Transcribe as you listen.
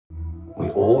We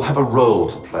all have a role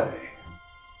to play.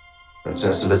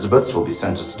 Princess Elizabeth's will be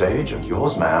center stage, and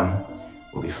yours, ma'am,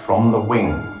 will be from the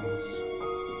wings.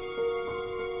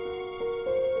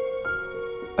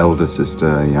 Elder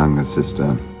sister, younger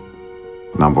sister,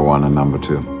 number one and number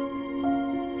two.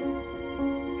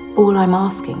 All I'm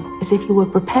asking is if you were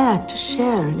prepared to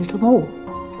share a little more.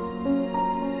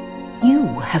 You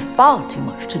have far too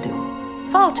much to do,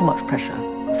 far too much pressure,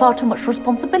 far too much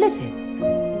responsibility.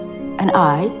 And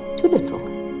I, too little.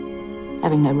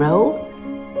 Having no role,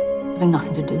 having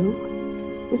nothing to do,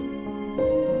 is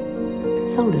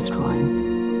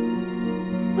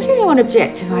soul-destroying. Would anyone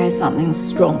object if I had something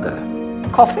stronger?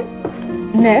 Coffee?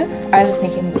 No, I was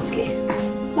thinking whiskey.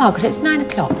 Margaret, it's 9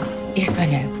 o'clock. Yes, I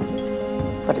know.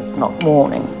 But it's not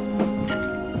morning.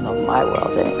 Not in my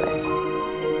world, anyway.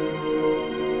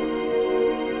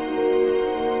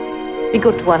 Be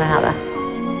good to one another.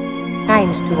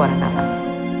 Kind to one another.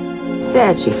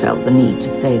 Said she felt the need to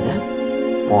say that.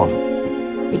 What?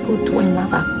 Be good to one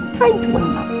another. Kind to one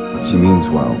another. She means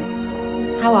well.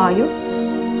 How are you?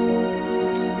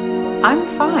 I'm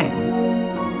fine.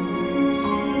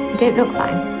 You don't look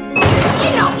fine.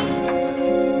 Enough!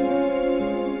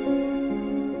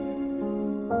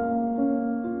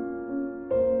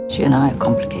 She and I are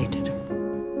complicated.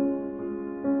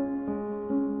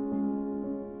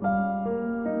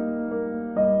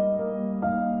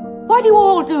 Why do you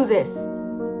all do this?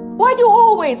 Why do you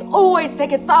always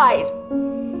take a side?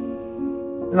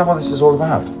 Isn't that what this is all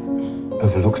about?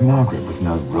 Overlooked Margaret with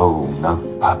no role, no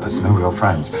purpose, no real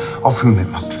friends, of whom it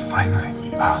must finally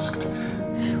be asked,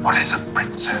 what is a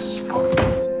princess for?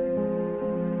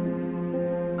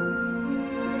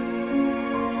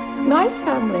 My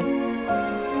family.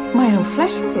 My own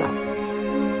flesh and blood.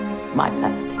 My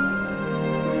birthday.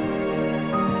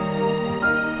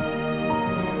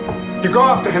 You go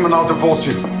after him and I'll divorce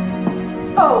you.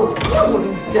 Oh, you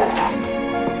wouldn't dare.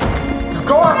 You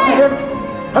go after him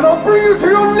and I'll bring you to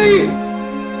your knees!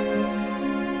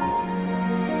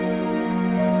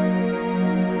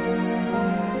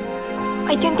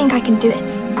 I don't think I can do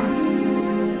it.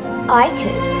 I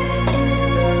could.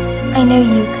 I know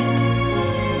you could.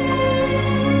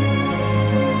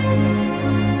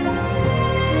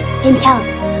 Then tell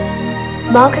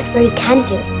them. Margaret Rose can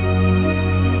do it.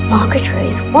 Margaret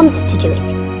Rose wants to do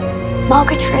it.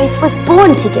 Margaret Rose was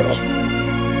born to do it.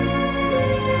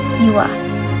 You are.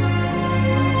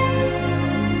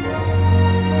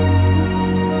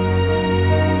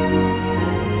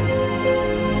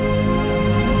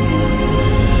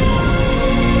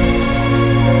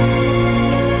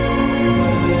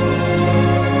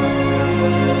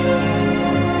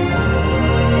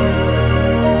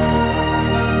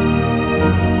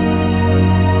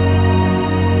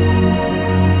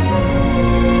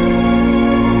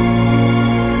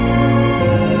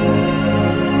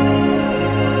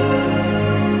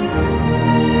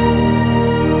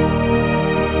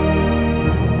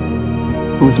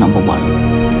 Who's number one?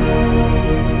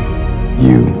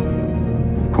 You.